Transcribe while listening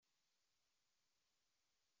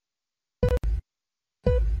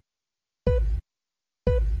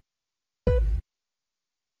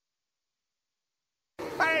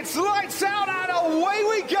It's lights out and away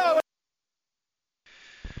we go!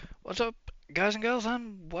 What's up, guys and girls,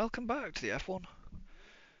 and welcome back to the F1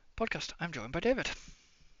 podcast. I'm joined by David.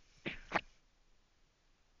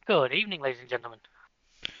 Good evening, ladies and gentlemen.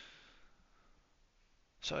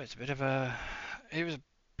 So it was a bit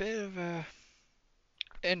of a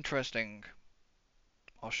interesting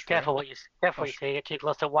Australia. Careful what you say. Get too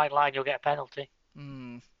close to a white line, you'll get a penalty.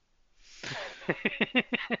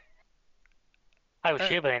 I was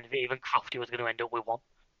sure by the end of it, even Crofty was going to end up with one.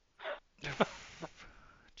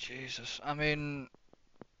 Jesus, I mean,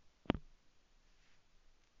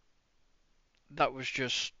 that was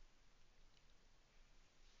just...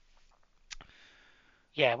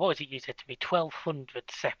 Yeah, what was it you said to me? 1,200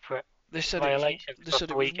 separate violations across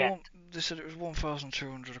the weekend. They said it was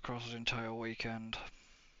 1,200 across the entire weekend.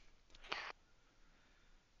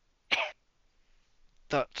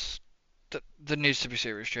 There needs to be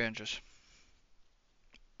serious changes.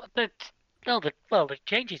 The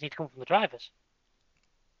changes need to come from the drivers.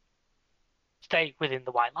 Stay within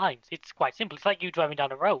the white lines. It's quite simple. It's like you driving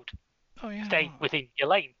down a road. Oh yeah. Stay within your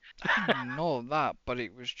lane. I know that, but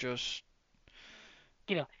it was just...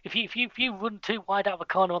 You know, if you run too wide out of a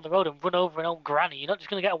corner on the road and run over an old granny, you're not just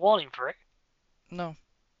going to get a warning for it. No,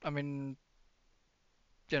 I mean,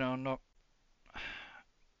 you know, not...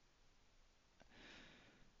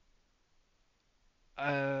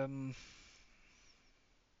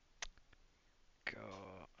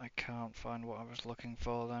 God, I can't find what I was looking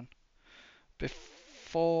for then.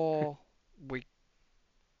 Before we...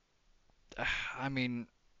 I mean...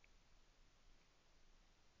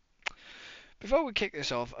 Before we kick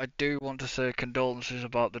this off, I do want to say condolences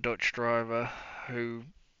about the Dutch driver who...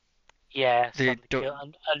 Yeah,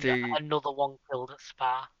 another one killed at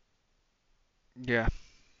Spa. Yeah.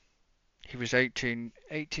 He was 18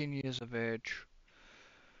 years of age.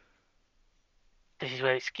 This is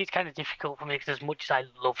where it's kind of difficult for me because as much as I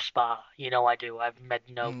love Spa, you know I do, I've made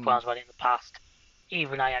no qualms about it in the past.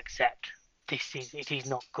 Even I accept it is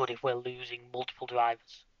not good if we're losing multiple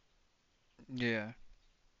drivers. Yeah.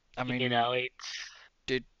 I mean, you know, it's...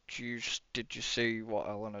 Did you see what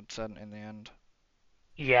Ellen had sent in the end?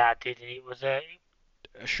 Yeah, I did, and it was a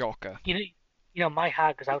shocker. You know, my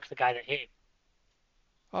heart goes out to the guy that hit him.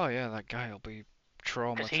 Oh yeah, that guy will be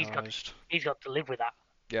traumatized. He's got to live with that.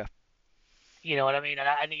 Yeah. You know what I mean?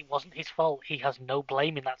 And it wasn't his fault. He has no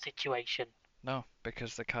blame in that situation. No,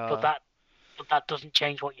 because the car... But that doesn't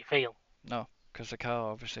change what you feel. No, because the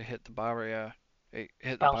car obviously hit the barrier. It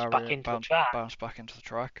hit bounced the barrier, bounced back into the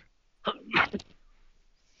track.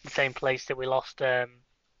 The same place that we lost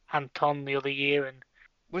Anton the other year, and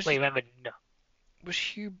remember? No.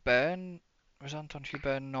 Was Anton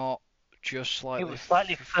Hubert not just slightly? It was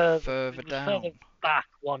slightly further down. Further back,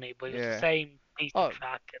 wasn't it? But it was the same piece of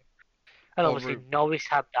track, and obviously Norris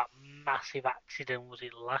had that massive accident. Was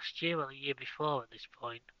it last year or the year before? At this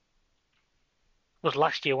point, it was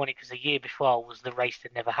last year, wasn't it? Because the year before was the race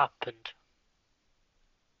that never happened.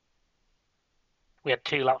 We had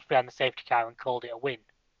 2 laps behind the safety car and called it a win.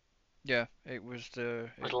 Yeah, it was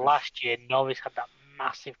last year. Norris had that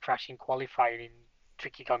massive crash in qualifying in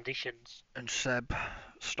tricky conditions. And Seb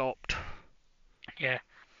stopped. Yeah.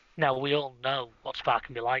 Now, we all know what Spa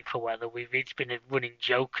can be like for weather. We've each been a running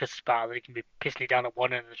joke of Spa that it can be pissing down at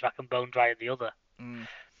one end of the track and bone dry at the other.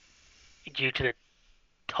 Due to the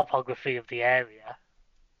topography of the area.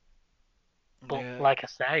 But like I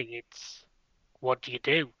say, it's... What do you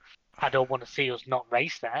do? I don't want to see us not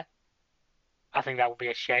race there. I think that would be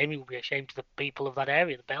a shame. It would be a shame to the people of that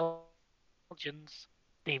area, the Belgians,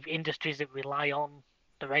 the industries that rely on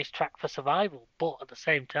the racetrack for survival. But at the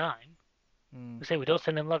same time, we say we don't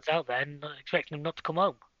send them lads out there and expecting them not to come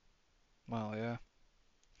home. Well, yeah.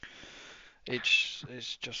 It's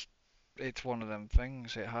one of them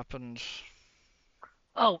things. It happens.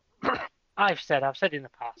 Oh, I've said in the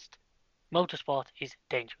past, motorsport is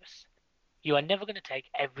dangerous. You are never going to take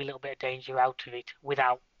every little bit of danger out of it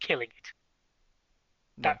without killing it.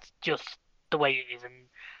 That's just the way it is, and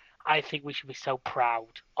I think we should be so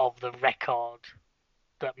proud of the record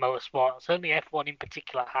that motorsport, certainly F1 in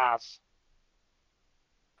particular, has.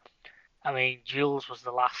 I mean, Jules was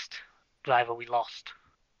the last driver we lost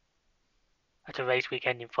at a race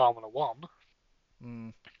weekend in Formula 1.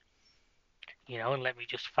 You know, and let me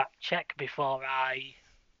just fact check before I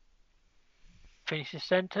finish this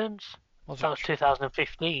sentence. That was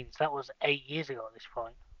 2015, so that was 8 years ago at this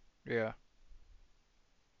point. Yeah.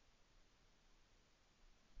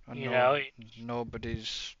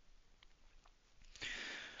 Nobody's...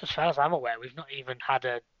 As far as I'm aware, we've not even had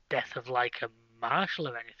a death of like a marshal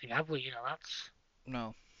or anything, have we? You know, that's...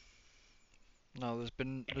 No. No, there's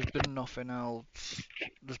been nothing else.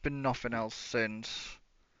 There's been nothing else since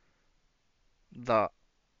that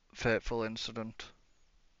fateful incident.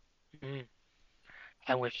 Mm.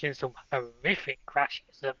 And we've seen some horrific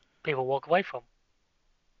crashes that people walk away from,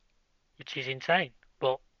 which is insane.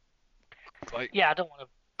 But Like, yeah, I don't want to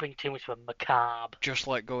bring too much of a macabre. just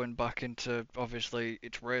like going back into, obviously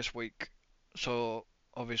it's race week, so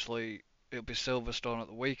obviously it'll be Silverstone at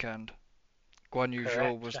the weekend. Guan Yu Zhou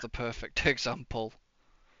Correct. was the perfect example.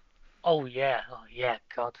 Oh yeah,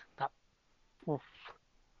 God, that. Oof.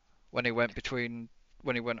 When he went between,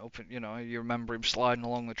 when he went up, you remember him sliding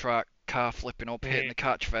along the track, car flipping up, hitting Mm, the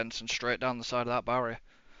catch fence, and straight down the side of that barrier.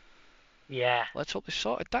 yeah. Let's hope they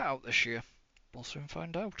sorted that out this year. We'll soon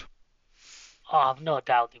find out. Oh, I've no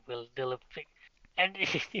doubt they will. They'll have and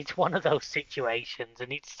it's one of those situations,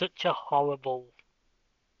 and it's such a horrible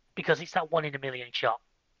because it's that 1 in a million shot.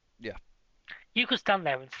 Yeah. You could stand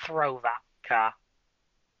there and throw that car,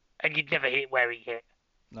 and you'd never hit where he hit.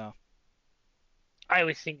 No. I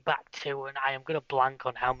always think back to, and I am going to blank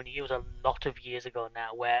on how many. It was a lot of years ago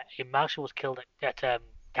now, where a marshal was killed at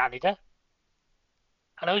Canada,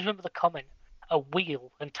 and I always remember the comment: a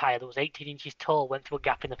wheel and tire that was 18 inches tall went through a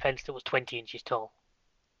gap in the fence that was 20 inches tall.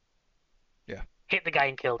 Yeah. Hit the guy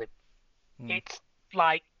and killed him. Mm. It's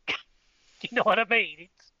like, you know what I mean?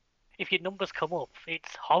 It's if your numbers come up,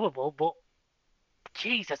 it's horrible, but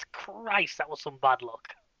Jesus Christ, that was some bad luck.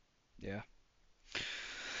 Yeah.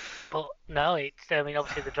 But no, I mean,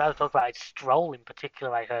 obviously the driver talked about it. Stroll in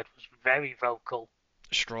particular, I heard, was very vocal.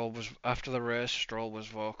 Stroll was, after the race, Stroll was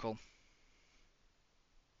vocal.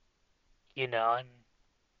 And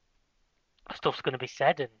stuff's going to be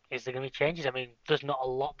said, and is there going to be changes? I mean, there's not a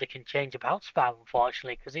lot they can change about Spa,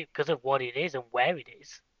 unfortunately, because of what it is and where it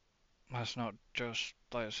is. That's not just,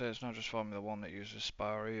 like I say, it's not just Formula One that uses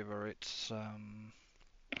Spa either. It's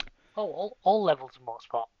Oh, all levels of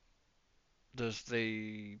motorsport. there's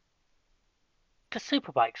the, The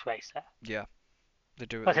superbikes race there. yeah, they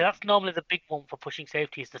do I it. say that's normally the big one for pushing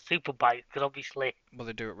safety is the superbike, because obviously Well,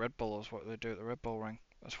 they do it at Red Bull as what they do at the Red Bull ring.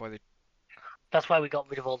 That's why they. that's why we got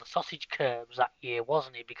rid of all the sausage curbs that year,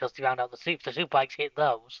 wasn't it? Because they found out the superbikes hit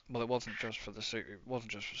those. Well, it wasn't just for it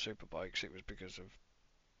wasn't just for superbikes. It was because of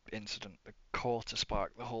incident that caught to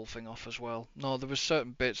spark the whole thing off as well. No, there was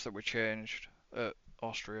certain bits that were changed at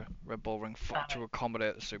Austria Red Bull ring to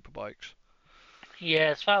accommodate the superbikes. Yeah,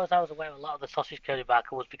 as far as I was aware, a lot of the sausage curry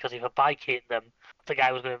backer was because if a bike hit them, the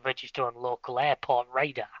guy was going to register on local airport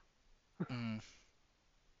radar. Mm.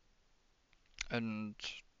 And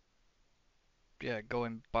yeah,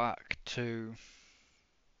 going back to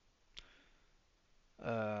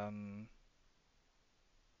um,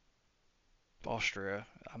 Austria,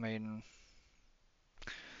 I mean,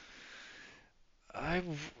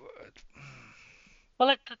 I've Well,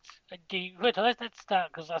 let's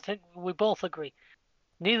start because I think we both agree.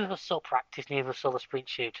 Neither of us saw practice, neither of us saw the sprint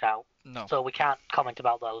shootout, no. so we can't comment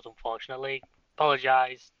about those, unfortunately.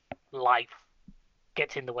 Apologise. Life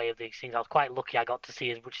gets in the way of these things. I was quite lucky I got to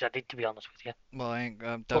see as much as I did, to be honest with you. Well,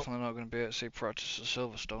 I'm definitely not going to be able to see practice at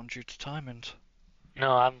Silverstone due to timings.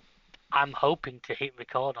 No, I'm hoping to hit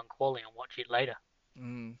record on quali and watch it later.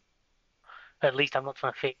 Mm. At least I'm not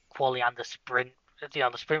trying to fit quali and the sprint.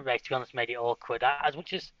 The sprint race, to be honest, made it awkward. As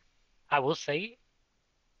much as I will say,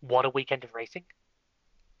 what a weekend of racing.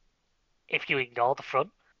 If you ignore the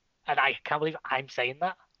front, and I can't believe I'm saying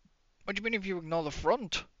that. What do you mean if you ignore the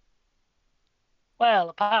front? Well,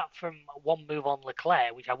 apart from one move on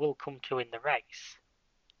Leclerc, which I will come to in the race,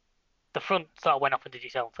 the front sort of went off and did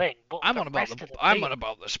its own thing. But I'm the on about rest of the I'm field, on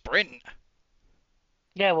about the sprint.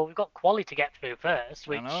 yeah, well, we've got quali to get through first, I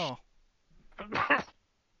which know.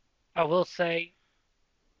 I will say,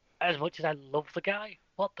 as much as I love the guy,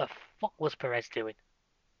 what the fuck was Perez doing?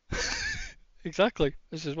 Exactly.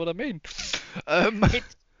 This is what I mean.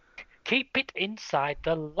 It's keep it inside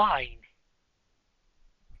the line.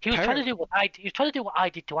 He was trying to do what I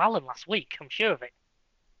did to Alan last week. I'm sure of it.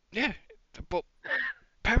 Yeah, but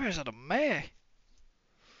Perez had a mare.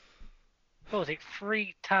 What was it?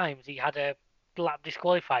 3 times he had a lap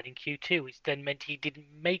disqualified in Q2, which then meant he didn't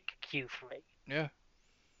make Q3. Yeah.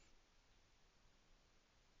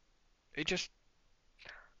 It just.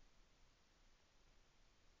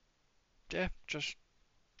 Yeah, just.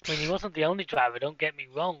 I mean, he wasn't the only driver, don't get me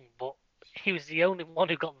wrong, but he was the only one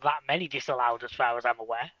who got that many disallowed as far as I'm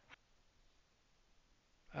aware.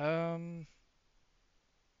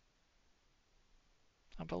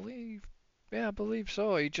 I believe. Yeah, I believe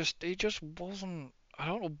so. He just wasn't. I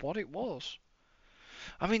don't know what it was.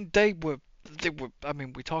 I mean, they were. I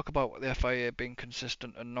mean, we talk about the FIA being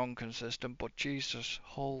consistent and non-consistent, but Jesus,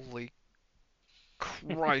 holy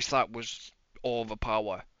Christ, that was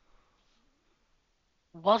overpower.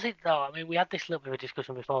 Was it though? I mean, we had this little bit of a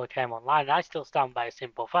discussion before we came online. And I still stand by a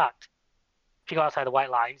simple fact: if you go outside the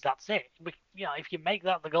white lines, that's it. If you make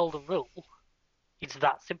that the golden rule, it's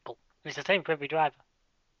that simple. And it's the same for every driver.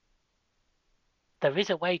 There is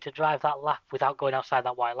a way to drive that lap without going outside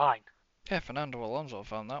that white line. Yeah, Fernando Alonso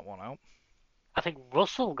found that one out. I think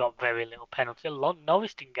Russell got very little penalty.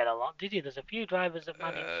 Norris didn't get a lot, did he? There's a few drivers that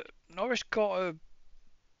managed. Norris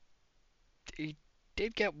he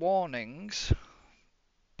did get warnings,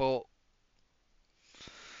 but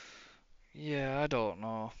yeah, I don't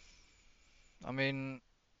know. I mean,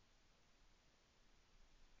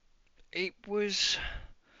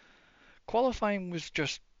 qualifying was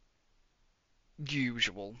just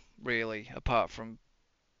usual, really, apart from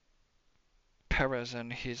Perez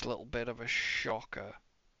and his little bit of a shocker.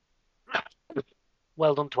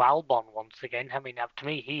 Well done to Albon once again. I mean, to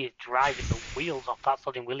me, he is driving the wheels off that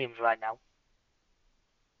Sodding Williams right now.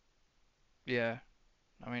 Yeah,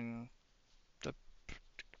 I mean,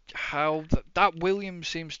 that Williams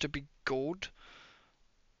seems to be good.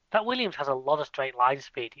 That Williams has a lot of straight line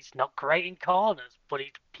speed. He's not great in corners, but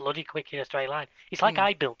he's bloody quick in a straight line. It's like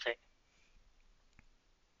I built it.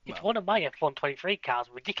 It's one of my F123 cars,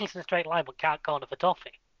 ridiculous in a straight line, but can't corner for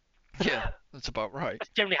toffee. Yeah, that's about right. That's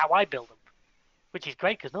generally how I build them, which is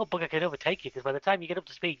great because no bugger can overtake you. Because by the time you get up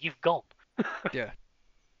to speed, you've gone. Yeah.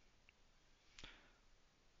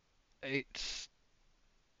 It's.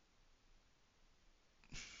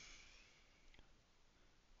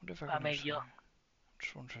 Wonder if I can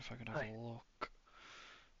just wonder if I could have a look.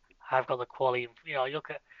 I've got the quality. We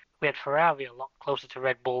had Ferrari a lot closer to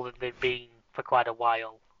Red Bull than they'd been for quite a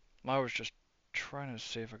while. I was just trying to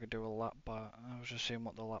see if I could do a lap by. I was just seeing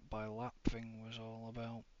what the lap by lap thing was all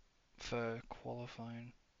about for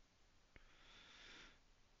qualifying.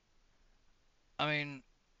 I mean,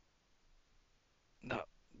 that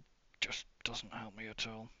just doesn't help me at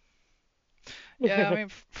all. Yeah, I mean,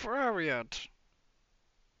 Ferrari had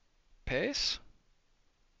pace.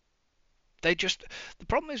 The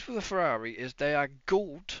problem is with the Ferrari is they are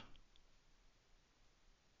good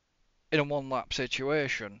in a one lap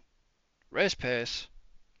situation. Race pace,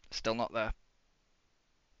 still not there.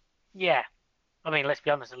 Yeah. I mean, let's be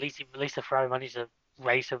honest, at least the Ferrari managed a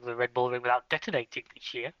race of the Red Bull Ring without detonating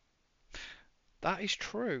this year. That is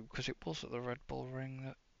true, because it was at the Red Bull Ring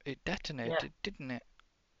that it detonated, didn't it?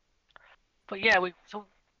 But yeah, so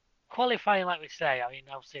qualifying, like we say, I mean,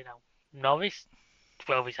 obviously now Norris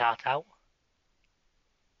drove his heart out.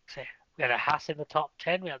 So we had a Haas in the top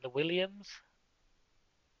 10, we had the Williams.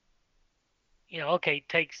 Okay, it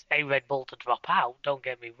takes a Red Bull to drop out, don't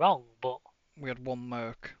get me wrong, but... We had one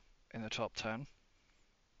Merc in the top 10.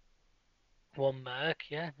 One Merc,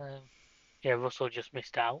 yeah. Yeah, Russell just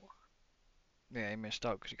missed out. Yeah, he missed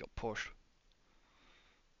out because he got pushed.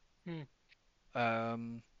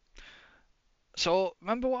 So,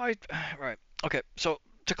 remember what Right, okay, so,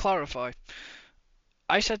 to clarify,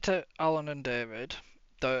 I said to Alan and David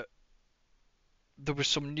that there was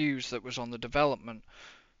some news that was on the development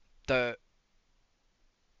that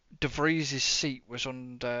De Vries' seat was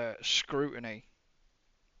under scrutiny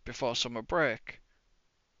before summer break.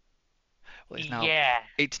 Well,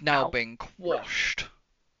 it's now been quashed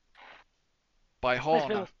by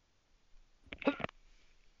Horner.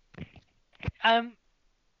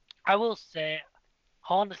 I will say,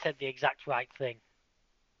 Horner said the exact right thing.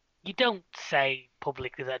 You don't say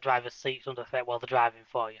publicly that a driver's seat's under threat while they're driving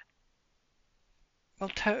for you.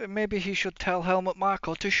 Well, maybe he should tell Helmut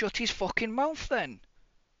Marko to shut his fucking mouth then.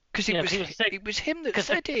 Because it was him that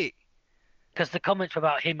said it. Because the comments were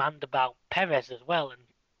about him and about Perez as well, and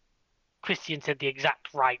Christian said the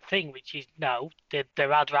exact right thing, which is, no,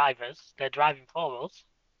 there are drivers, they're driving for us.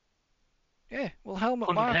 Yeah, well,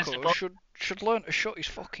 Helmut Marko should learn to shut his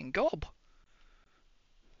fucking gob.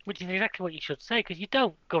 Which is exactly what you should say, because you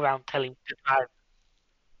don't go around telling the driver.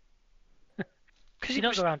 You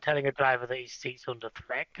don't go around telling a driver that his seat's under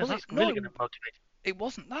threat, because that's really going to motivate him. It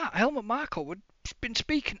wasn't that. Helmut Marko had been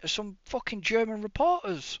speaking to some fucking German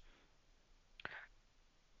reporters.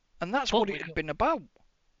 And that's what it had been about.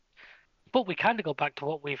 But we kind of go back to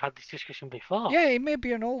what we've had this discussion before. Yeah, he may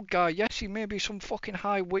be an old guy. Yes, he may be some fucking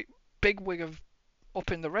big wig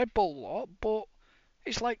up in the Red Bull lot, but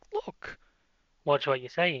it's like, look. Watch what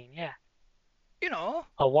you're saying, yeah.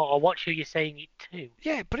 Or watch who you're saying it to.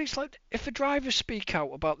 Yeah, but it's like, if the drivers speak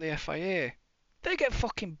out about the FIA, they get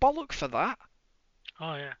fucking bollocked for that.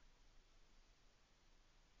 Oh, yeah.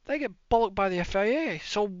 They get bollocked by the FIA.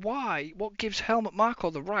 So what gives Helmut Marko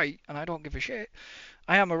the right, and I don't give a shit,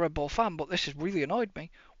 I am a Red Bull fan, but this has really annoyed me,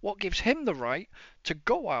 what gives him the right to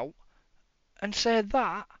go out and say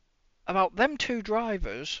that about them two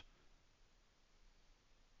drivers,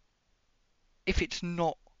 if it's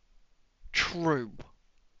not true.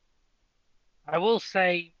 I will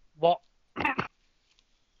say what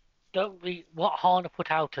what Horner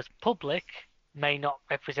put out as public may not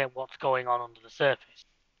represent what's going on under the surface.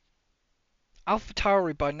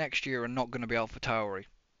 AlphaTauri by next year are not going to be AlphaTauri.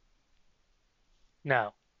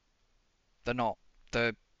 No. They're not.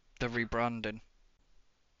 They're rebranding.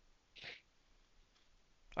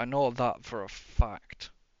 I know that for a fact.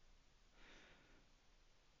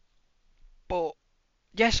 But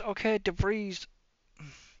yes, okay, De Vries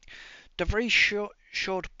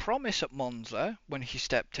showed promise at Monza when he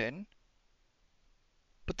stepped in,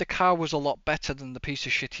 but the car was a lot better than the piece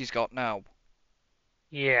of shit he's got now.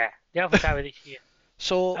 Yeah, the AlphaTauri this year.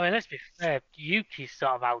 So I mean, let's be fair, Yuki's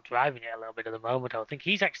sort of out driving it a little bit at the moment. I think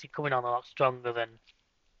he's actually coming on a lot stronger than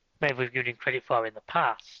maybe we've given him credit for in the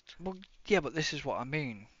past. well, yeah, but this is what I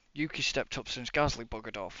mean. Yuki stepped up since Gasly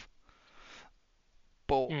buggered off.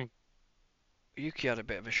 But Yuki had a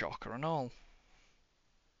bit of a shocker and all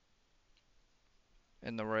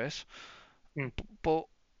in the race. But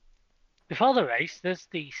before the race, there's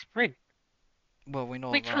the sprint. Well, we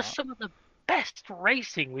know which that. was some of the best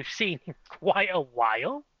racing we've seen in quite a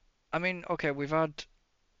while. I mean, okay,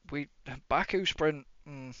 Baku sprint,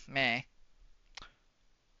 meh.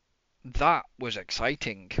 That was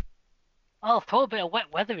exciting. Oh, throw a bit of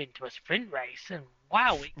wet weather into a sprint race, and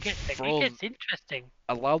wow, it gets interesting.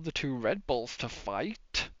 Allowed the two Red Bulls to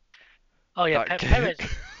fight. Oh yeah, Perez.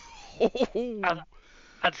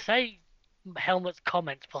 I'd say Helmut's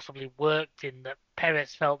comments possibly worked in that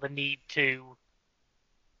Perez felt the need to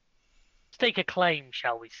stake a claim,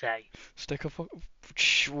 shall we say?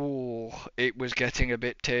 It was getting a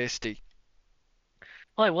bit tasty.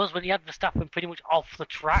 Well, it was when he had Verstappen pretty much off the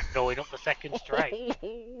track going up the second straight.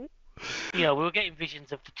 We were getting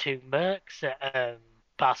visions of the two Mercs at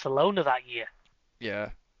Barcelona that year. Yeah.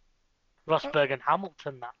 Rosberg and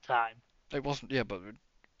Hamilton that time. It wasn't, yeah, but a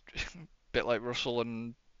bit like Russell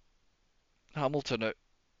and Hamilton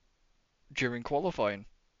during qualifying.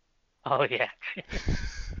 Oh yeah.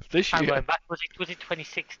 This year. I'm going back. Was it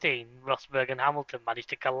 2016? Rosberg and Hamilton managed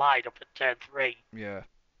to collide up at turn 3. Yeah.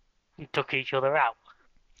 And took each other out.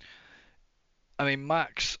 I mean,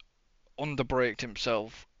 Max underbraked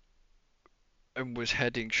himself and was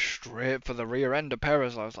heading straight for the rear end of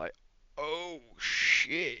Perez. I was like, oh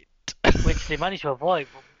shit. Which they managed to avoid,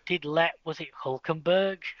 but was it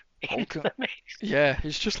Hulkenberg into the mix? Yeah,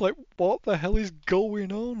 it's just like, what the hell is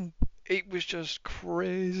going on? It was just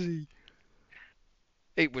crazy.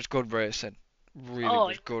 It was good racing.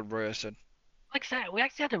 Was good racing. Like I said, we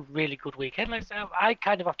actually had a really good weekend. Like I said, I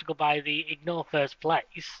kind of have to go by the ignore first place,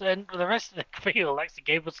 and the rest of the field actually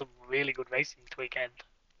gave us some really good racing this weekend.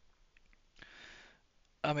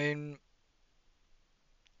 I mean,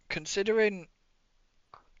 considering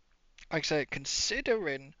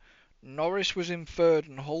Norris was in 3rd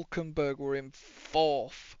and Hulkenberg were in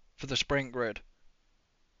 4th for the sprint grid.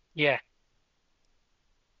 Yeah.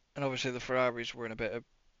 And obviously the Ferraris were in a bit of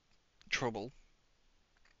trouble.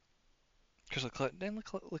 Because Leclerc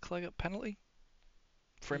got a penalty?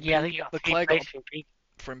 Leclerc got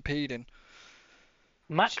for impeding.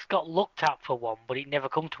 Max got looked at for one, but it never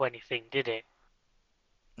come to anything, did it?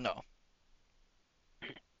 No.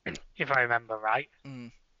 If I remember right.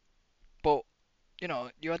 But,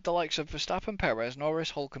 you had the likes of Verstappen, Perez,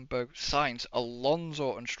 Norris, Hulkenberg, Sainz,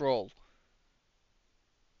 Alonso and Stroll.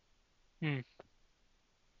 And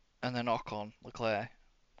then Ocon, Leclerc,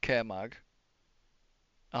 K-Mag,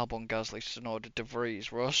 Albon, Gasly, Tsunoda, De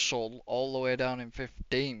Vries, Russell, all the way down in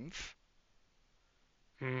 15th.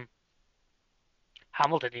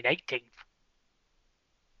 Hamilton in 18th.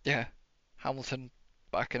 Yeah, Hamilton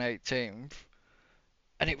back in 18th.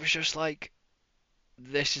 And it was just like,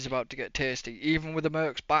 this is about to get tasty. Even with the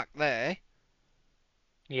Mercs back there,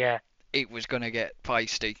 yeah, it was going to get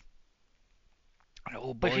feisty. And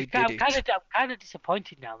oh boy, I'm kind of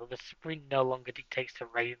disappointed now that the sprint no longer dictates the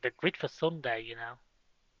grid for Sunday,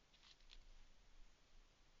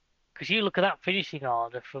 Because you look at that finishing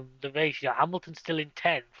order from the race, Hamilton's still in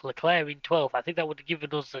 10th, Leclerc in 12th. I think that would have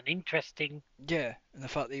given us an interesting... Yeah, and the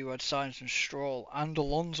fact that you had Sainz and Stroll and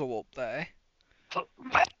Alonso up there,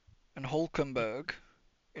 and Hulkenberg,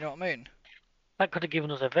 you know what I mean? That could have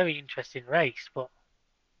given us a very interesting race, but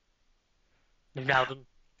they've now done...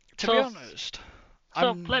 To be honest...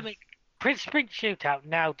 Sprint shootout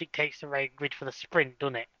now dictates the grid for the sprint,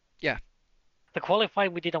 doesn't it? Yeah. The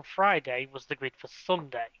qualifying we did on Friday was the grid for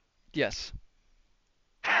Sunday. Yes.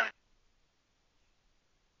 I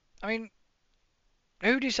mean,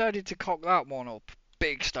 who decided to cock that one up?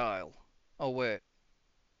 Big style. Oh, wait.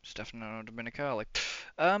 Stefano Domenicali.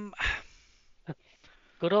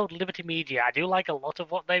 Good old Liberty Media. I do like a lot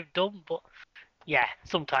of what they've done, but yeah,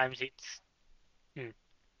 sometimes it's.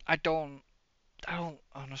 I don't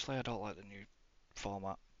honestly. I don't like the new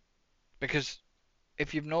format because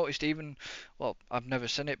if you've noticed, even well, I've never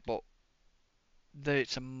seen it, but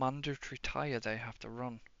it's a mandatory tyre they have to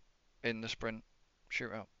run in the sprint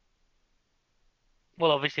shootout.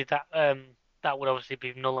 Well, obviously that would obviously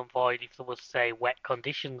be null and void if there was, say, wet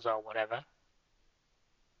conditions or whatever.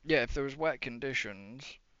 Yeah, if there was wet conditions,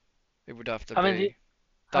 it would have to I mean, be I mean,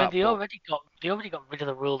 that. But they already got rid of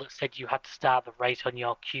the rule that said you had to start the race on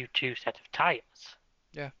your Q2 set of tyres,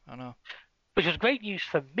 yeah, I know. which was great news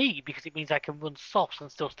for me because it means I can run softs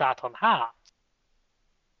and still start on hards.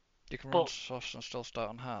 You can run But softs and still start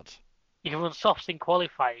on hards. you can run softs in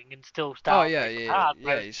qualifying and still Oh start on the yeah, race on yeah, hards. yeah.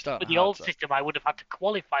 Whereas You start on with the hards. old system, I would have had to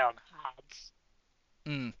qualify on hards,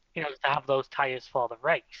 Mm. to have those tyres for the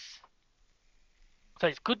race. So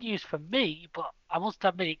it's good news for me, but I must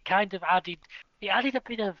admit it added a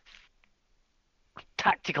bit of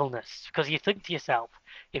tacticalness because you think to yourself,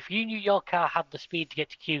 if you knew your car had the speed to get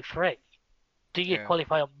to Q3, do you Yeah.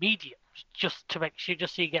 qualify on mediums just to make sure,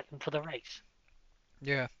 just so you get them for the race?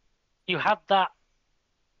 Yeah. You had that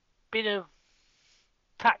bit of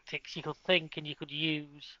tactics you could think and you could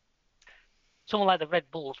use. Someone like the Red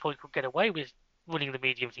Bulls probably could get away with running the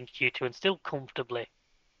mediums in Q2 and still comfortably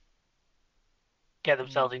get Mm.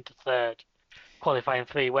 themselves into third, qualifying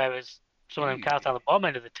three, whereas some of them cars Yeah. down the bottom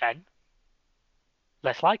end of the 10,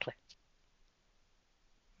 less likely.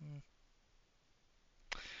 Mm.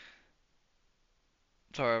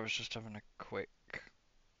 Sorry, I was just having a quick,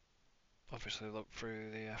 obviously look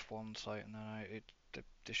through the F1 site, and then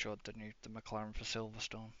they showed the McLaren for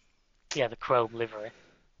Silverstone. Yeah, the chrome livery.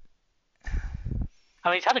 I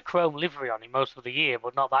mean, it's had a chrome livery on it most of the year,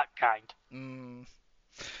 but not that kind. Mm.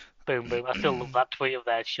 Boom, boom. I still love that tweet of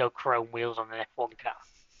theirs, show chrome wheels on an F1 car.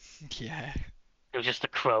 Yeah. It was just the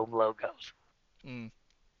chrome logos. Mm.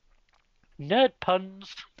 Nerd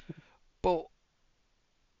puns. But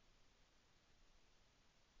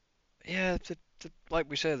yeah, like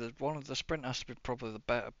we said, one of the sprint has to be probably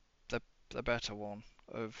the better one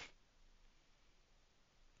of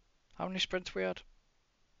how many sprints we had.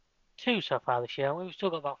 2 so far this year. We've still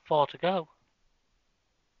got about 4 to go.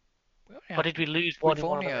 Or did we lose one We've in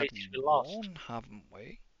one of only the had races we lost? one, haven't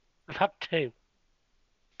we? We've had 2.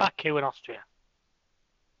 Baku and Austria.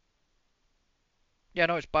 Yeah,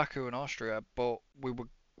 no, it's Baku and Austria, but we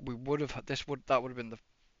would have that would have been the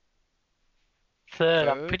Third,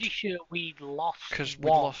 I'm third pretty sure we lost because we'd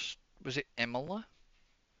one. lost. Was it Imola?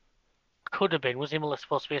 Could have been. Was Imola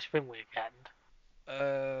supposed to be a sprint weekend?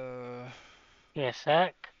 Uh, Give me a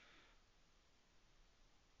sec.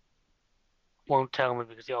 Won't tell me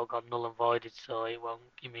because it all got null and voided, so it won't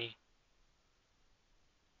give me.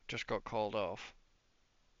 just got called off.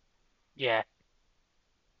 Yeah.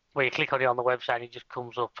 Where you click on it on the website, and it just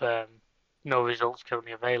comes up. No results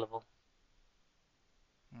currently available.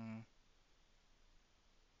 Mm.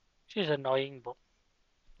 Which is annoying, but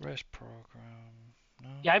Race program. No.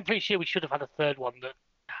 yeah, I'm pretty sure we should have had a third one. That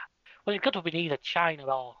well, it could have been either China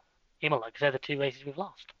or Imola because they're the 2 races we've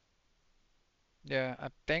lost. Yeah, I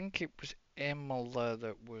think it was Imola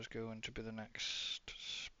that was going to be the next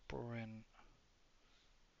sprint.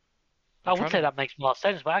 I would say that makes more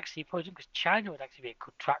sense, but actually, probably because China would actually be a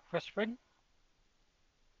good track for a sprint.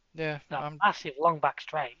 Yeah, That massive long back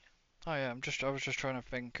straight. Oh yeah, I was just trying to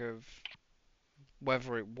think of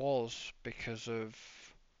whether it was because of.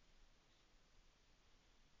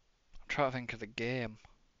 I'm trying to think of the game.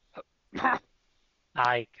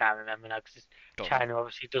 I can't remember now because Don't know. China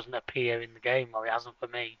obviously doesn't appear in the game, or it hasn't for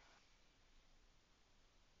me.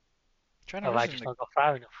 China Or I is in just the. not got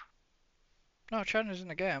far enough. No, China's in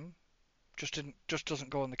the game. Just doesn't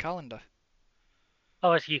go on the calendar.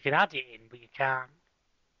 Obviously, you can add it in, but you can't.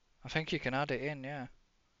 I think you can add it in, yeah.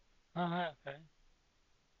 Oh, right, okay.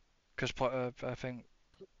 Because I think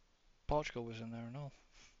Portugal was in there and all.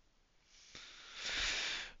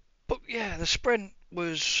 But yeah, the sprint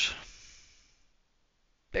was.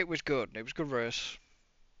 It was good. It was a good race.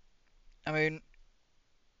 I mean,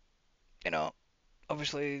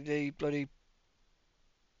 obviously the bloody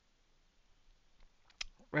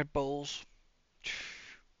Red Bulls.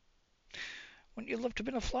 Wouldn't you love to have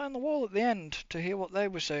been a fly on the wall at the end to hear what they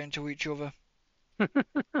were saying to each other?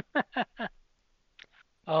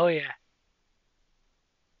 Oh yeah.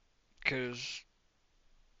 Because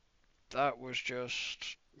that was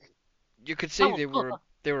just. You could see they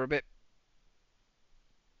were a bit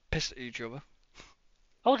pissed at each other.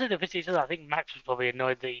 I wasn't if it's each other. I think Max was probably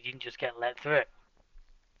annoyed that he didn't just get let through it.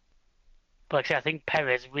 But like I say, I think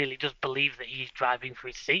Perez really does believe that he's driving for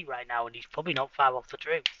his seat right now, and he's probably not far off the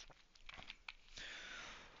truth.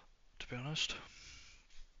 To be honest,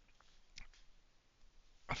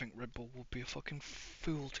 I think Red Bull would be a fucking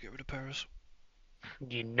fool to get rid of Perez.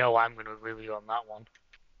 You know I'm going to agree with you on that one.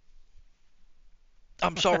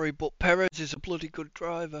 I'm sorry, but Perez is a bloody good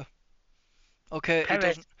driver. Okay,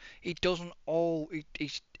 Perez, he doesn't all,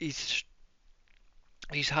 he's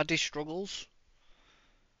had his struggles,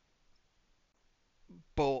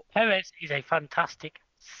 but Perez is a fantastic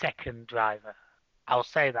second driver. I'll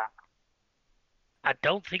say that. I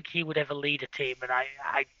don't think he would ever lead a team, and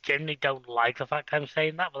I generally don't like the fact I'm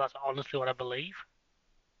saying that, but that's honestly what I believe.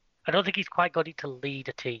 I don't think he's quite got it to lead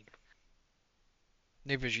a team.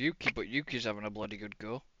 neither's Yuki, but Yuki's having a bloody good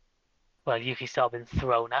go. Well, Yuki's sort of been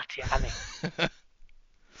thrown at it, hasn't he?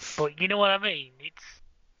 But you know what I mean? It's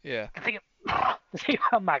Yeah. the thing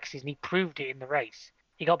about Max is, and he proved it in the race.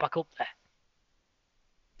 He got back up there.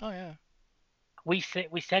 Oh yeah. We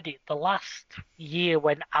said it the last year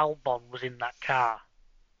when Albon was in that car.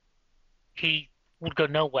 He would go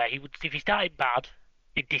nowhere. If he started bad,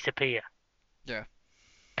 he'd disappear. Yeah.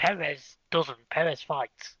 Perez doesn't. Perez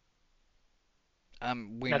fights.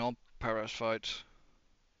 We know Perez fights.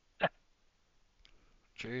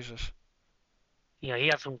 Jesus. You know, he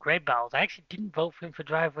had some great battles. I actually didn't vote for him for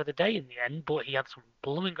driver of the day in the end, but he had some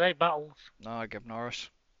blooming great battles. No, I give Norris.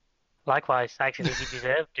 Likewise, I actually think he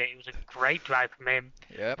deserved it. It was a great drive from him.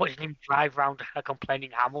 Yep. Watching him drive around a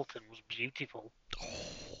complaining Hamilton was beautiful.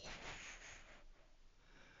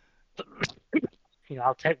 You know,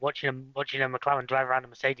 I'll take watching a McLaren drive around a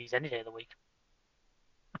Mercedes any day of the week.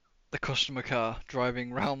 The customer car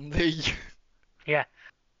driving round the. Yeah,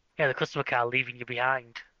 the customer car leaving you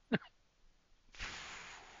behind.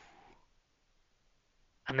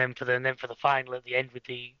 And then for the final at the end with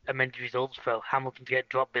the amended results for Hamilton to get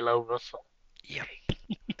dropped below Russell. Yep.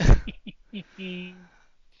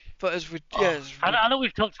 But I know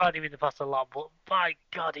we've talked about him in the past a lot, but by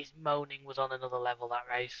God, his moaning was on another level that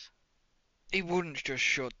race. He wouldn't just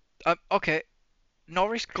shut. Okay,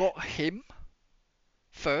 Norris got him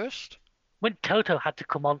first When Toto had to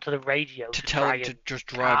come onto the radio to tell him to just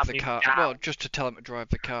drive the car. down. Well, just to tell him to drive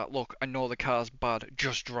the car. Look, I know the car's bad.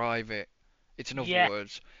 Just drive it. It's in other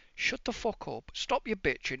words, shut the fuck up. Stop your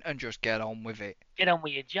bitching and just get on with it. Get on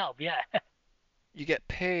with your job, yeah. You get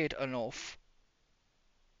paid enough.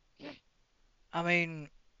 I mean,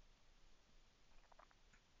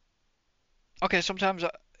 okay, sometimes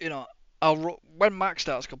when Max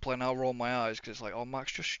starts complaining, I'll roll my eyes because it's like, oh,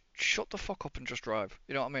 Max, just shut the fuck up and just drive.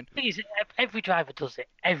 You know what I mean? The thing is, every driver does it.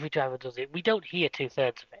 Every driver does it. We don't hear 2/3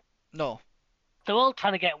 of it. No. They're all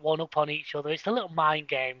trying to get one up on each other. It's the little mind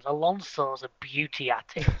games. Alonso's a beauty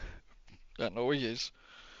at it. I know he is.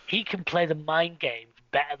 He can play the mind games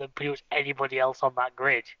better than pretty much anybody else on that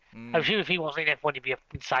grid. I'm sure if he wasn't in F1, he'd be a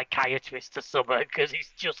psychiatrist or something, because he's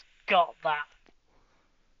just got that.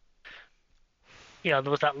 You know, there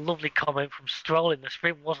was that lovely comment from Stroll in the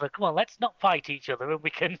sprint, wasn't there? Come on, let's not fight each other and we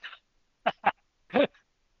can...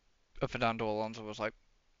 Fernando Alonso was like,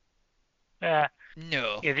 no.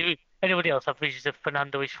 Yeah, anybody else have visions of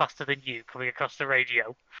Fernando is faster than you coming across the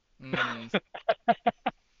radio?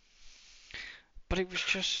 But it was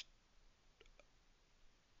just...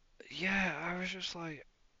 Yeah, I was just like,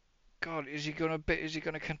 God, is he gonna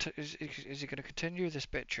continue this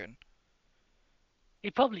bitching? He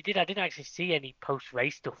probably did. I didn't actually see any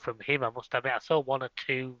post-race stuff from him, I must admit. I saw one or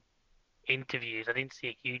two interviews. I didn't see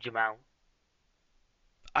a huge amount.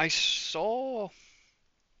 I saw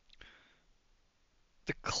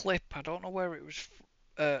the clip. I don't know where it was.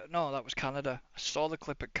 No, that was Canada. I saw the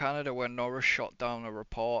clip at Canada where Norris shot down a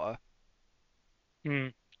reporter.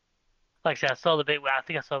 Like I said, I saw the bit where I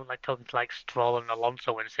think I saw him like talking to like Stroll and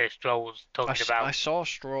Alonso when Stroll was talking about. I saw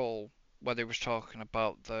Stroll where they was talking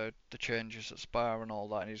about the changes at Spa and all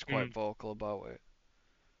that, and he's quite vocal about it.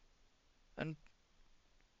 And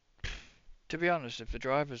to be honest, if the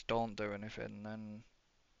drivers don't do anything, then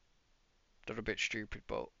they're a bit stupid.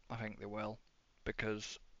 But I think they will,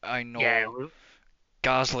 because I know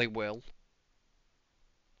Gasly will.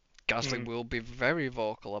 Gasly will be very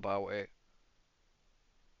vocal about it.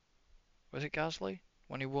 Was it Gasly?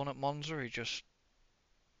 When he won at Monza, he just...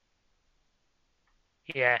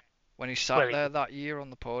 Yeah. When he sat there that year on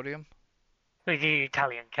the podium? He did an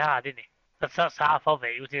Italian car, didn't he? That's half of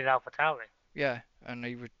it. He was in AlphaTauri. Yeah, and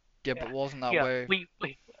he would... Yeah, but wasn't that way...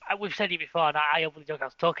 We've said it before, and I openly joke, I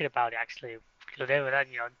was talking about it actually, because then,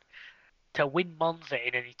 you know, to win Monza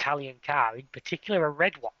in an Italian car, in particular a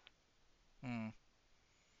red one,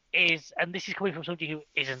 is, and this is coming from somebody who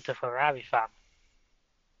isn't a Ferrari fan,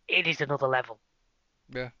 it is another level.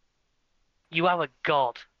 Yeah. You are a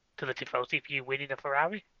god to the Tifosi if you win in a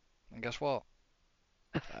Ferrari. And guess what?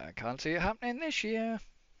 I can't see it happening this year.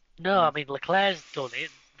 No, I mean Leclerc's done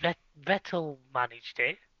it. Vettel managed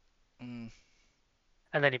it, Mm,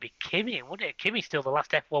 and then it'd be Kimi, wouldn't it? Kimi's still the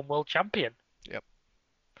last F1 world champion. yep.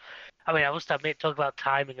 I mean, I must admit, talk about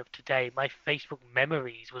timing of today. My Facebook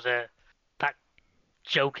memories was that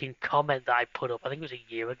joking comment that I put up. I think it was a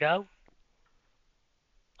year ago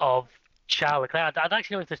of Charles Leclerc. I don't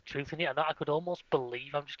actually know if there's truth in it or not. I could almost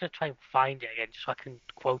believe. I'm just going to try and find it again just so I can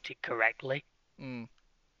quote it correctly. Mm.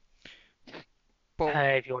 But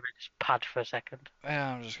If you want to just pad for a second.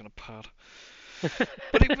 yeah, I'm just gonna pad.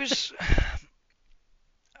 But it was,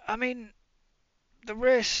 I mean, the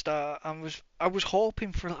race start. I was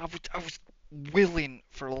hoping for. I was willing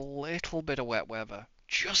for a little bit of wet weather,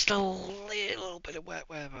 just a little bit of wet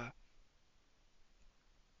weather,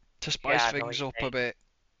 to spice things up a bit.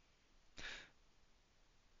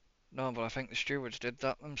 No, but I think the stewards did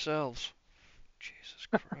that themselves. Jesus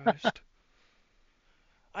Christ.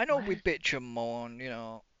 I know we bitch and moan, you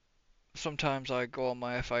know. Sometimes I go on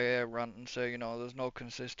my FIA rant and say, you know, there's no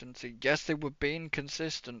consistency. Yes, they were being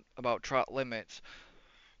consistent about track limits,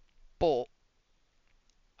 but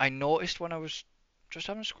I noticed when I was just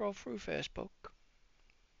having a scroll through Facebook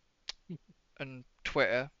and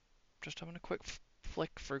Twitter, just having a quick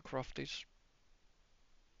flick through Crofty's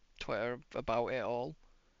Twitter about it all,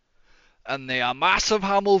 and there are massive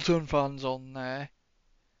Hamilton fans on there,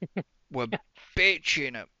 were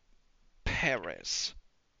bitching at Perez.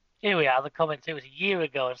 Here we are, the comments. It was a year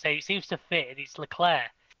ago, and say it seems to fit, and it's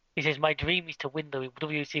Leclerc. He says, "My dream is to win the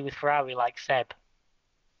WC with Ferrari like Seb."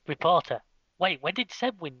 Reporter, wait, when did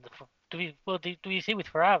Seb win the WC with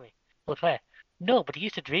Ferrari? Leclerc, no, but he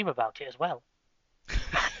used to dream about it as well.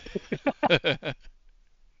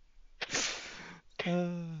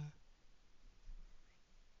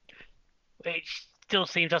 It still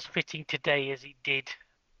seems as fitting today as it did.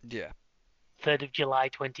 Yeah. 3rd of July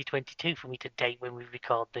 2022 for me to date when we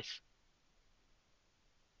record this.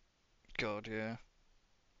 God, yeah.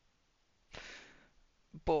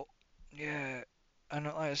 But, yeah, and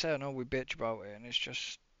like I said, I know we bitch about it, and it's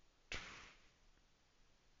just...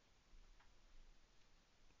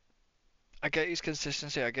 I get its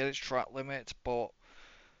consistency, I get its track limits, but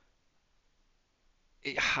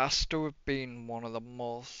it has to have been one of the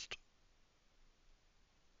most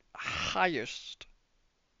highest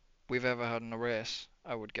we've ever had in a race,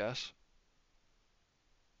 I would guess.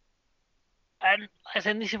 And I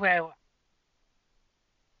said, this is where,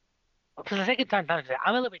 for the second time, I'm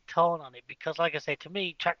a little bit torn on it because, like I say, to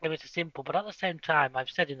me, track limits are simple, but at the same time, I've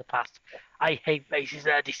said in the past, I hate races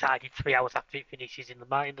that are decided 3 hours after it finishes in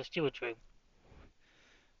the steward's room.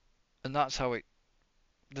 And that's how it...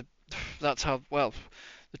 That's how... Well,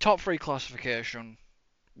 the top 3 classification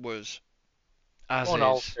was as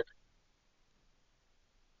unaltered. is.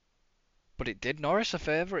 But it did Norris a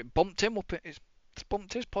favour. It bumped him up. It's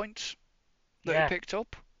bumped his points that he picked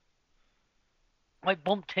up. It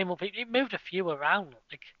bumped him up. It moved a few around,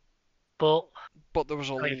 but there was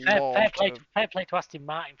a lot fair play to Aston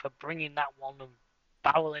Martin for bringing that one and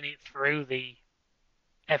barreling it through the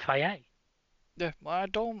FIA. Yeah, I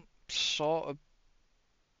don't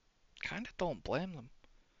kind of don't blame them.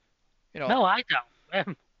 You know. No, I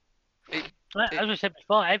don't. As we said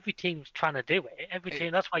before, every team's trying to do it. Every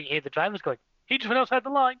team. That's why you hear the drivers going, "He just went outside the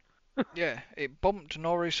line." Yeah, it bumped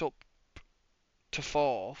Norris up to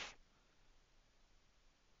 4th.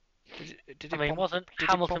 Wasn't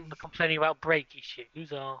Hamilton complaining about brake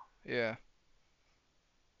issues or? Yeah.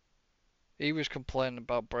 He was complaining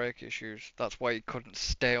about brake issues. That's why he couldn't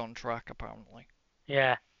stay on track, apparently.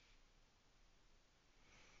 Yeah.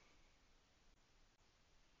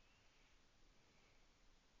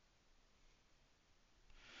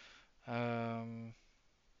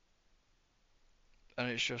 And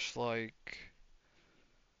it's just like,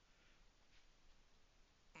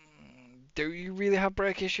 do you really have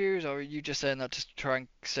brake issues, or are you just saying that to try and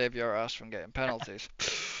save your ass from getting penalties?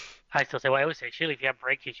 I still say what I always say. Surely, if you have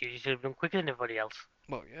brake issues, you should have done quicker than everybody else.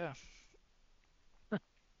 Well, yeah.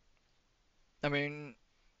 I mean,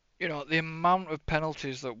 you know, the amount of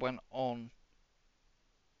penalties that went on.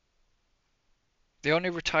 The only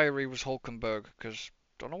retiree was Hulkenberg, because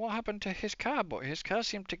don't know what happened to his car, but his car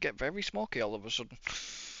seemed to get very smoky all of a sudden.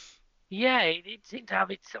 Yeah, it seemed to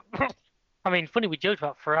have its. I mean, funny we joked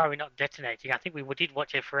about Ferrari not detonating. I think we did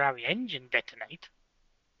watch a Ferrari engine detonate.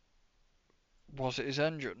 Was it his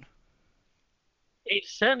engine? It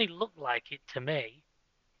certainly looked like it to me.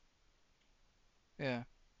 Yeah.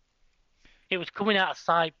 It was coming out of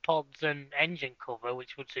side pods and engine cover,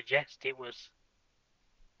 which would suggest it was.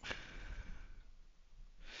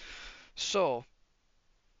 So,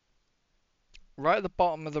 right at the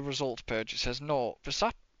bottom of the results page, it says, no,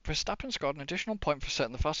 Verstappen scored an additional point for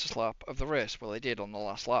setting the fastest lap of the race. Well, he did on the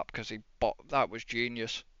last lap because that was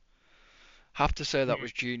genius. Have to say that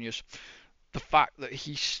was genius. The fact that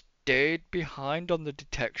he stayed behind on the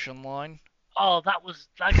detection line. Oh, that was,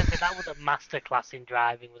 like I said, that was a masterclass in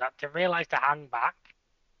driving. Was that to realise to hang back?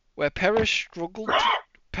 Where Perez struggled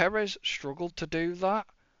to do that.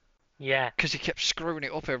 Yeah. Because he kept screwing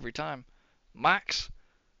it up every time. Max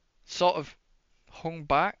sort of hung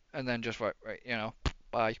back and then just went, right,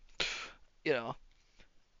 bye.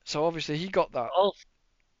 So obviously he got that.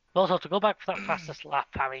 Also, to go back for that fastest lap,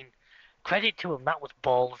 I mean, credit to him, that was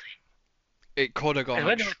ballsy. It could have gone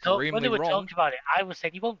When extremely they were wrong. talking about it, I was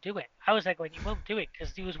saying, he won't do it. I was like, when you won't do it,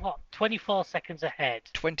 because he was, 24 seconds ahead.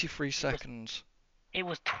 23 seconds. It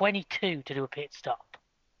was 22 to do a pit stop.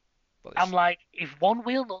 Well, I'm like, if one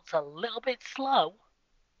wheel nut's a little bit slow...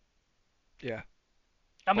 Yeah.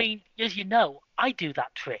 I mean, as you know, I do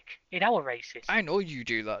that trick in our races. I know you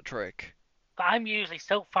do that trick. But I'm usually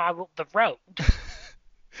so far up the road.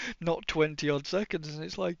 Not 20 odd seconds, and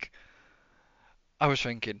it's like... I was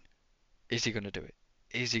thinking, is he going to do it?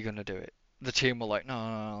 Is he going to do it? The team were like,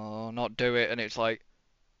 no, not do it, and it's like...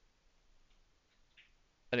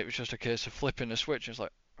 And it was just a case of flipping a switch, and it's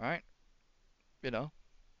like, right,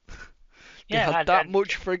 They had that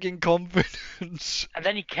much frigging confidence. And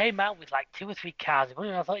then he came out with like 2 or 3 cars in front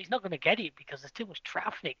of him. I thought he's not going to get it because there's too much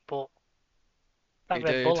traffic, but that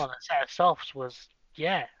Red Bull on a set of softs was,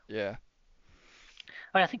 yeah. Yeah.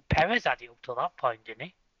 I mean, I think Perez had it up to that point, didn't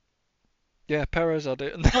he? Yeah, Perez had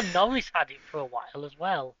it. No, Norris had it for a while as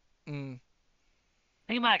well. I think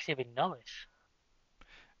it might actually have been Norris.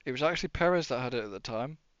 It was actually Perez that had it at the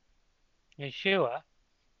time. You sure?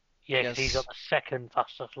 Yeah, because he's on the second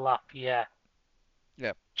fastest lap, yeah.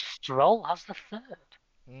 Yep. Stroll has the third.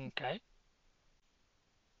 Okay.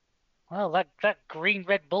 Well, that green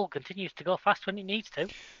Red Bull continues to go fast when it needs to.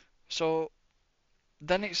 So,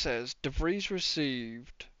 then it says, De Vries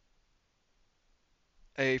received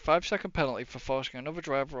a 5-second penalty for forcing another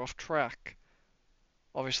driver off track.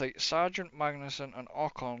 Obviously, Sargent, Magnussen and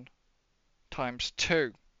Ocon times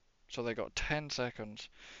 2. So they got 10 seconds.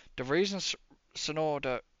 De Vries and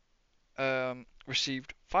Tsunoda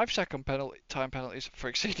received 5-second time penalties for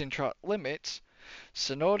exceeding track limits.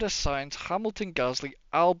 Tsunoda, Sainz, Hamilton, Gasly,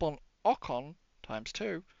 Albon, Ocon times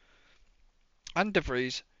 2, and De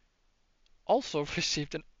Vries also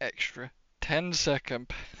received an extra 10-second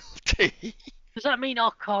penalty. Does that mean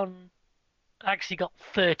Ocon actually got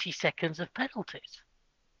 30 seconds of penalties?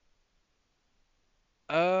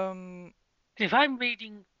 If I'm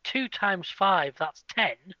reading 2 times 5, that's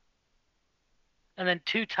 10. And then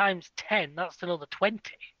 2 times 10, that's another 20.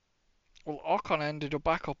 Well, Ocon ended up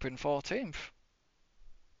back up in 14th.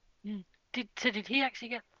 Did he actually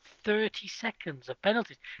get 30 seconds of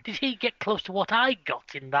penalties? Did he get close to what I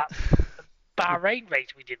got in that Bahrain race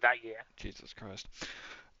we did that year? Jesus Christ.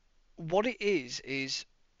 What it is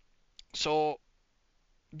so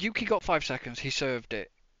Yuki got 5 seconds, he served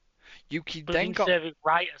it. Yuki but then didn't got serve it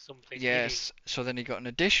right or something. Yes, so then he got an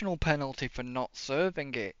additional penalty for not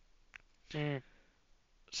serving it.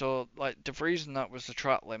 So, like, De Vries and that was the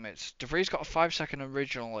track limits. De Vries got a 5-second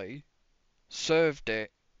originally, served it,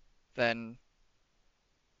 then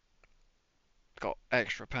got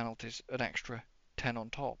extra penalties, an extra 10 on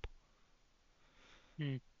top.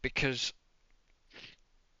 Because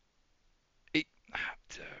I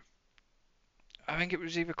think it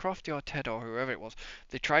was either Crofty or Ted or whoever it was.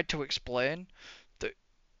 They tried to explain that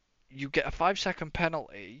you get a 5-second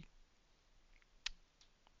penalty,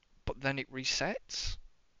 but then it resets.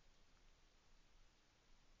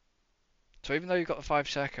 So even though you got the 5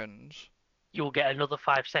 seconds, you'll get another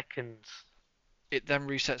 5 seconds. It then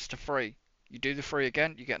resets to 3. You do the 3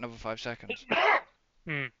 again, you get another 5 seconds.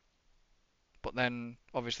 But then,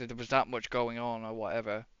 obviously, there was that much going on or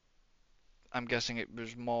whatever. I'm guessing it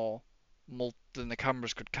was more than the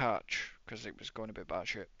cameras could catch, because it was going a bit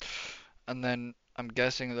batshit. And then, I'm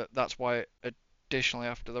guessing that's why, additionally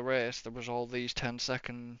after the race, there was all these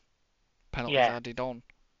 10-second penalties added on.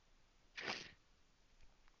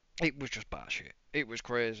 It was just batshit. It was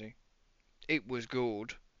crazy. It was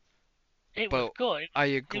good. It was good. I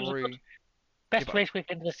agree. Best race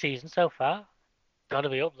weekend of the season so far. Gotta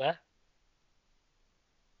be up there.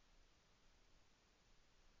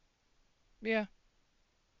 Yeah.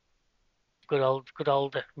 Good old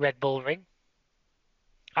Red Bull ring.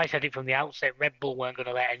 I said it from the outset, Red Bull weren't going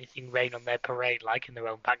to let anything rain on their parade like in their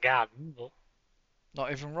own back garden, but...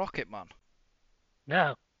 Not even Rocket Man?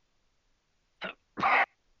 No.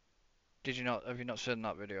 Have you not seen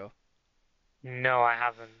that video? No, I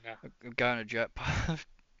haven't. No. A guy in a jetpack,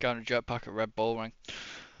 guy in a jetpack at Red Bull Ring.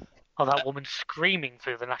 Oh, that woman screaming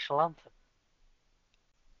through the national anthem.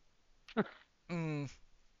 Mm,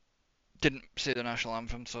 didn't see the national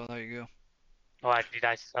anthem, so there you Oh, I did.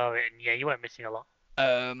 I saw it, and yeah, you weren't missing a lot.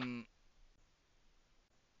 go.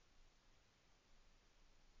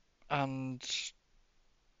 And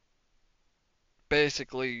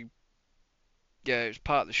basically, yeah, it's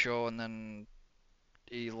part of the show, and then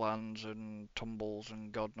he lands and tumbles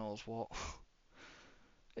and God knows what.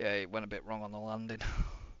 Yeah, it went a bit wrong on the landing.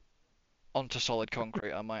 Onto solid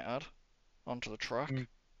concrete, I might add. Onto the track.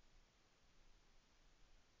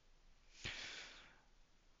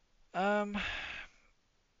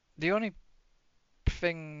 The only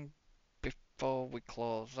thing before we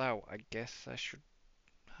close out, I guess I should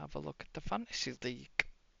have a look at the Fantasy League.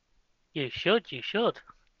 You should. You should.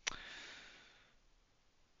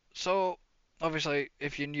 So, obviously,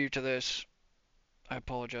 if you're new to this, I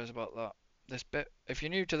apologise about that. This bit. If you're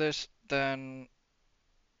new to this, then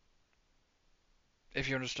if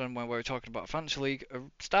you understand when we're talking about a Fantasy League,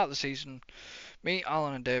 start of the season, me,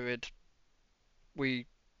 Alan, and David, we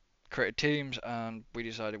created teams and we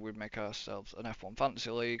decided we'd make ourselves an F1 Fantasy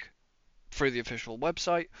League through the official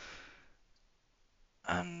website.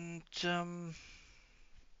 And,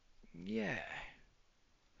 yeah.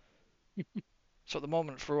 So at the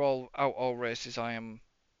moment, for all races, I am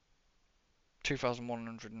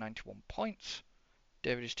 2,191 points.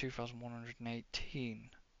 David is 2,118.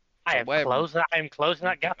 I So am closing. I am closing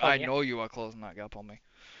that gap I on you. know you are closing that gap on me.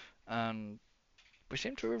 And we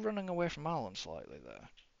seem to be running away from Alan slightly there.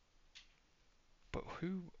 But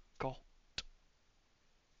who got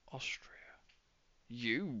Austria?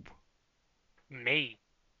 You. Me.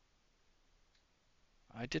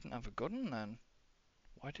 I didn't have a good one then.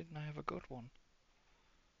 Why didn't I have a good one?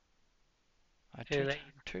 I had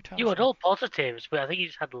two times. You had all positives, but I think you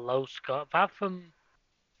just had low score. Apart from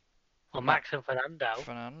Max and Fernando.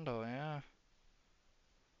 Fernando, yeah.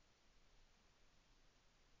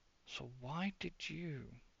 So why did you?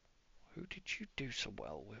 Who did you do so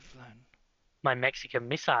well with then? My Mexican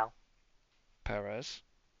missile. Perez.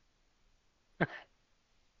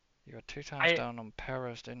 You had two times down on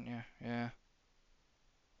Perez, didn't you? Yeah.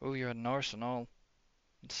 Oh, you had Norris and all.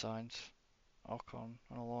 And Sainz, Ocon,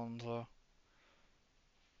 and Alonso.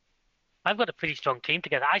 I've got a pretty strong team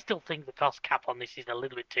together. I still think the cost cap on this is a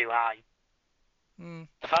little bit too high.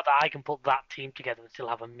 The fact that I can put that team together and still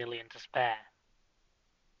have $1 million to spare.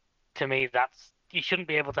 To me, you shouldn't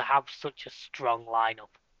be able to have such a strong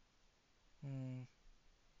lineup. In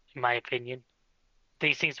my opinion.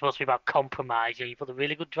 These things are supposed to be about compromise. You put a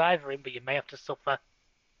really good driver in, but you may have to suffer.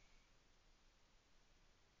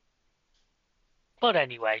 But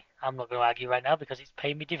anyway, I'm not going to argue right now because it's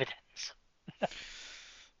paying me dividends.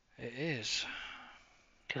 It is.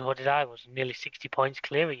 Because what did I was nearly 60 points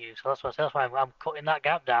clear of you, so that's why I'm cutting that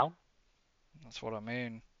gap down. That's what I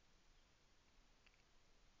mean.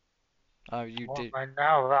 You What did. am I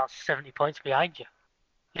now? About 70 points behind you.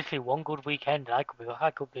 Literally one good weekend, and I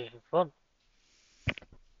could be in front.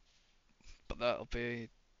 But that'll be.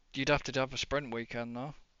 You'd have to have a sprint weekend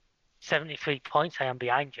though. 73 points I am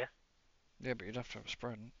behind you. Yeah, but you'd have to have a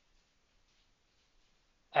sprint.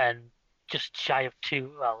 And just shy of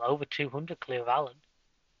over 200 clear of Alan.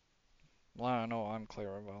 Well, I know I'm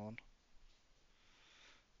clear of Alan.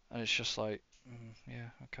 And it's just like, yeah,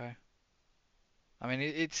 okay. I mean,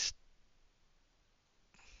 it's.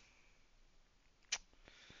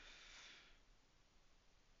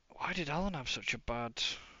 Why did Alan have such a bad?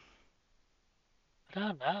 I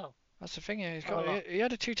don't know. That's the thing. He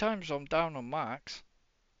had it 2 times on down on Max.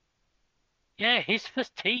 Yeah, his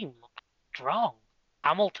first team looked strong.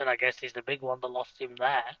 Hamilton, I guess, is the big one that lost him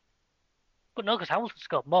there. But no, because Hamilton's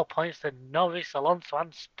got more points than Norris, Alonso,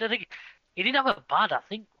 and Stirling. He didn't have a bad, I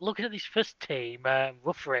think, looking at his first team,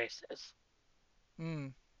 rough races.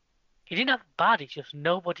 He didn't have bad, it's just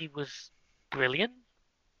nobody was brilliant.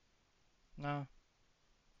 No.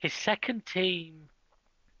 His second team,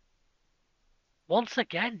 once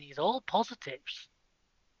again, he's all positives.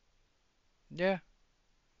 Yeah.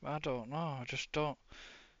 I don't know. I just don't.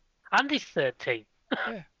 And his third team.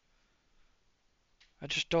 Yeah. I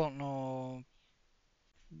just don't know.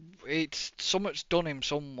 It's something's done him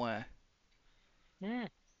somewhere. Yeah.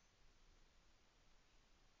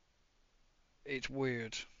 It's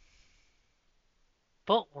weird.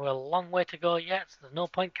 But we're a long way to go yet, so there's no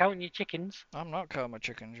point counting your chickens. I'm not counting my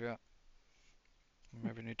chickens yet.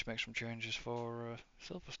 Maybe need to make some changes for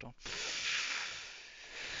Silverstone.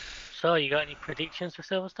 So, you got any predictions for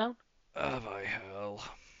Silverstone? Have I hell?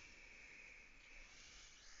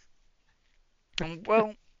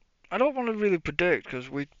 Well, I don't want to really predict because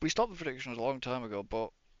we stopped the predictions a long time ago, but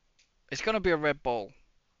it's going to be a Red Bull.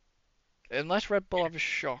 Unless Red Bull have a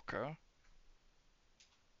shocker,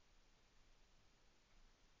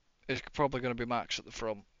 it's probably going to be Max at the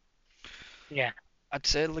front. Yeah. I'd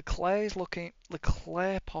say Leclerc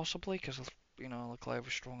possibly because Leclerc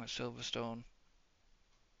was strong at Silverstone.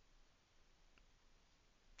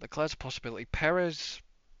 Leclerc's a possibility. Perez,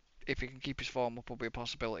 if he can keep his form up, will be a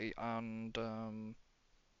possibility, and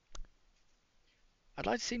I'd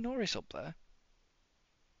like to see Norris up there.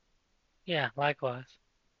 Yeah, likewise.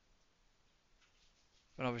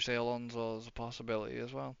 And obviously Alonso's a possibility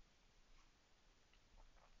as well.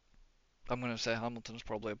 I'm going to say Hamilton's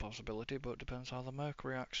probably a possibility, but it depends how the Merc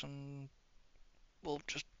reacts, and well,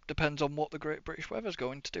 just depends on what the Great British Weather's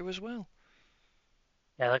going to do as well.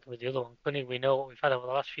 Yeah, that could be the other one. Couldn't we know what we've had over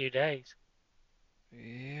the last few days?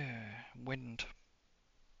 Yeah, wind.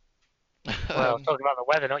 Well, talking about the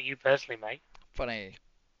weather, not you personally, mate. Funny.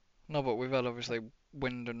 No, but we've had obviously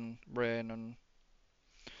wind and rain, and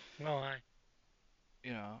No, I.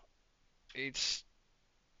 it's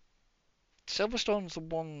Silverstone's the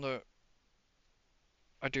one that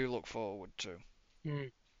I do look forward to.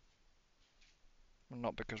 Mm.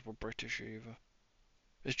 Not because we're British either.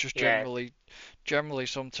 It's just Yeah. generally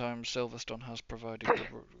sometimes Silverstone has provided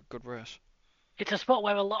good race. It's a spot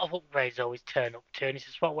where a lot of upgrades always turn up to, and it's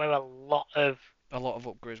a spot where a lot of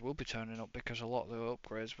upgrades will be turning up because a lot of the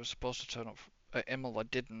upgrades were supposed to turn up at Imola,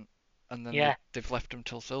 didn't, and then yeah. they've left them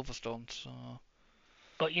till Silverstone. So,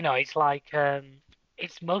 But it's like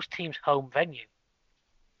it's most teams' home venue.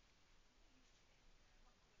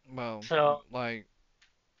 well, So like,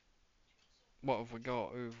 what have we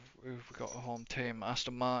got? Who've we got a home team?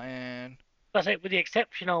 Aston Martin. that's it, with the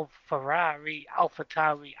exception of Ferrari,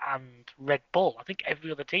 AlphaTauri, and Red Bull. I think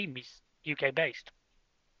every other team is UK based.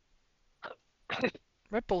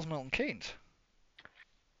 Red Bull's Milton Keynes.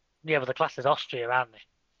 Yeah, but the class is Austria, aren't they?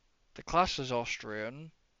 The class is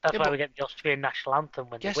Austrian. That's Yeah, why but we get the Austrian national anthem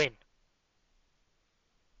when yes, they win.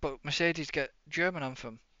 but Mercedes get German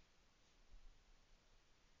anthem.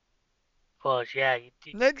 Because yeah,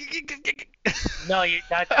 No, no,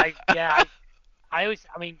 I always,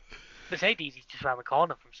 I mean, Mercedes is just around the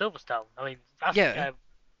corner from Silverstone. I mean, yeah,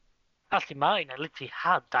 Aston Martin, I literally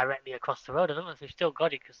had directly across the road. I don't know if they've still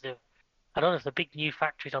got it because I don't know if the big new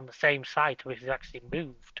factory's on the same site or if they've actually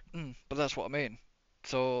moved. but that's what I mean.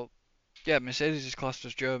 So, yeah, Mercedes is classed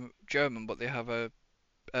as German, but they have a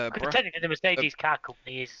Because technically, the Mercedes car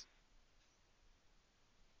company is.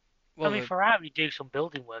 I well, mean, Ferrari do some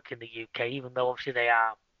building work in the UK, even though obviously they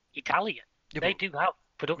are Italian. yeah, They do have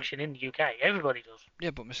production in the UK. Everybody does. yeah,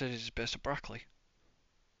 but Mercedes is based at Brackley.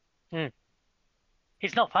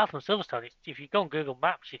 It's not far from Silverstone. If you go on Google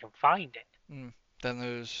Maps, you can find it. Then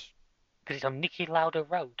there's Because it's on Niki Lauda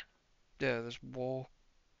Road. there's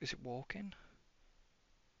is it Woking?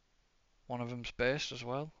 One of them's based as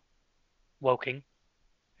well. Woking.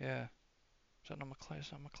 Yeah. Is that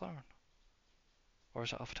McLaren? Or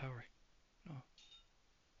is that AlphaTauri? No.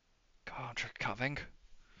 God, I can't think.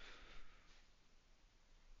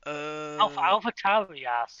 AlphaTauri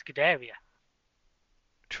are Scuderia.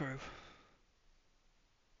 True.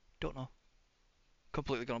 Don't know.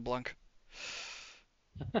 Completely gone blank.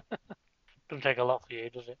 Doesn't take a lot for you,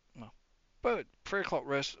 does it? No. But 3 o'clock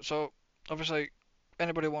race. So obviously,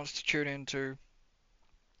 anybody wants to tune into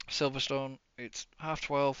Silverstone, it's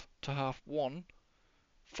 12:30 to 1:30,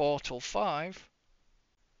 4 till 5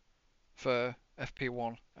 for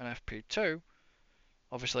FP1 and FP2.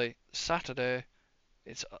 Obviously, Saturday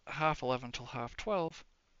it's 11:30 till 12:30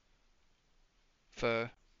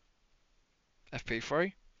 for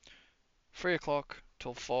FP3, 3 o'clock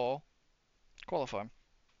till 4 qualifying,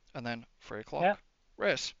 and then 3 o'clock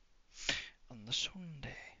race on the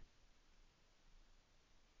Sunday.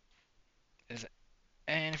 Is there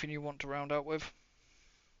anything you want to round out with?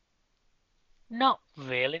 Not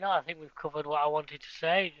really. No, I think we've covered what I wanted to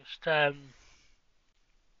say.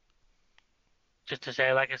 Just to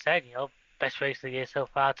say, like I said, best race of the year so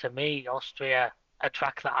far to me. Austria, a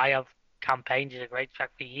track that I have campaigned is a great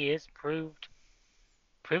track for years, proved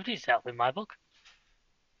itself in my book.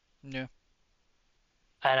 Yeah.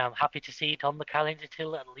 And I'm happy to see it on the calendar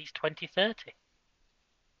till at least 2030.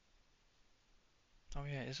 Oh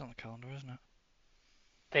yeah, it is on the calendar, isn't it?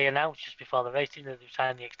 They announced just before the race that they've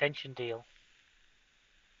signed the extension deal.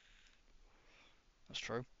 That's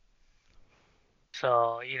true.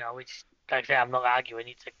 So, it's like I say, I'm not arguing.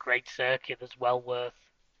 It's a great circuit that's well worth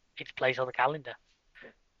its place on the calendar.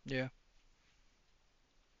 Yeah.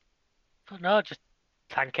 But no, just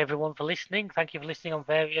thank everyone for listening. Thank you for listening on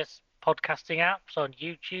various podcasting apps, on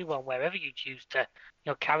YouTube, on wherever you choose to,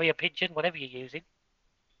 carrier pigeon, whatever you're using.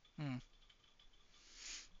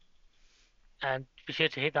 And be sure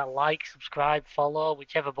to hit that like, subscribe, follow,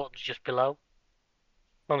 whichever button's just below.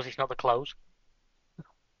 As long as it's not the close.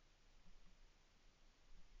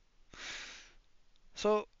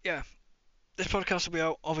 So, yeah, this podcast will be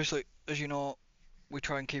out, obviously, as you know, we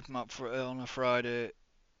try and keep them up on a Friday,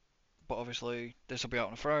 but obviously this will be out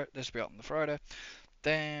on a Friday, this will be out on the Friday.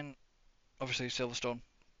 Then, obviously, Silverstone,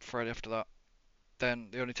 Friday after that. Then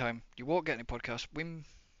the only time you won't get any podcasts,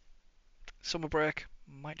 summer break,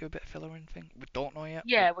 might do a bit of filler and thing. We don't know yet.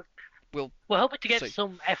 Yeah, we're hoping to get see.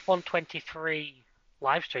 some F1 23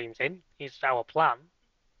 live streams in, is our plan.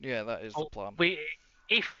 Yeah, that is the plan.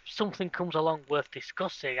 If something comes along worth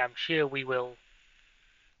discussing, I'm sure we will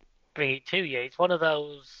bring it to you. It's one of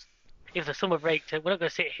those, if the summer break, we're not going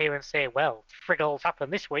to sit here and say, well, friggles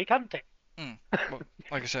happened this week, hasn't it? Well,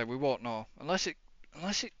 like I said, we won't know. Unless it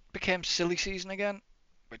became silly season again,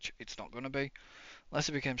 which it's not going to be. Unless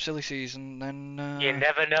it became silly season, then... You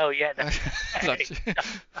never know yet.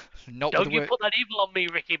 Not Don't you put that evil on me,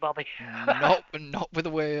 Ricky Bobby. not with the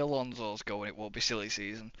way Alonso's going, it won't be silly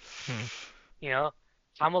season.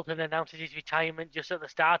 Hamilton announces his retirement just at the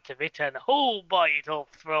start of it, and oh boy, it all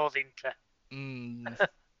throws into...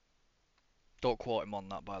 Don't quote him on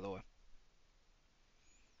that, by the way.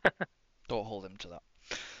 Don't hold him to that.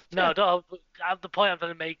 No, don't. The point I'm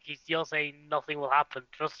trying to make is you're saying nothing will happen.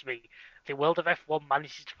 Trust me, the world of F1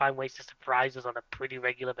 manages to find ways to surprise us on a pretty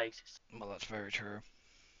regular basis. Well, that's very true.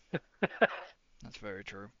 That's very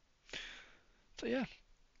true. So yeah.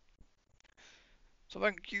 So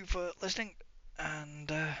thank you for listening,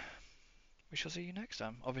 and we shall see you next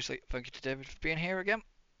time. Obviously, thank you to David for being here again.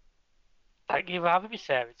 Thank you for having me,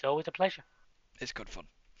 sir. It's always a pleasure. It's good fun.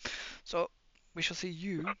 So we shall see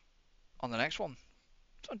you on the next one.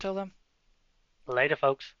 So until then. Later,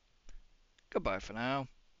 folks. Goodbye for now.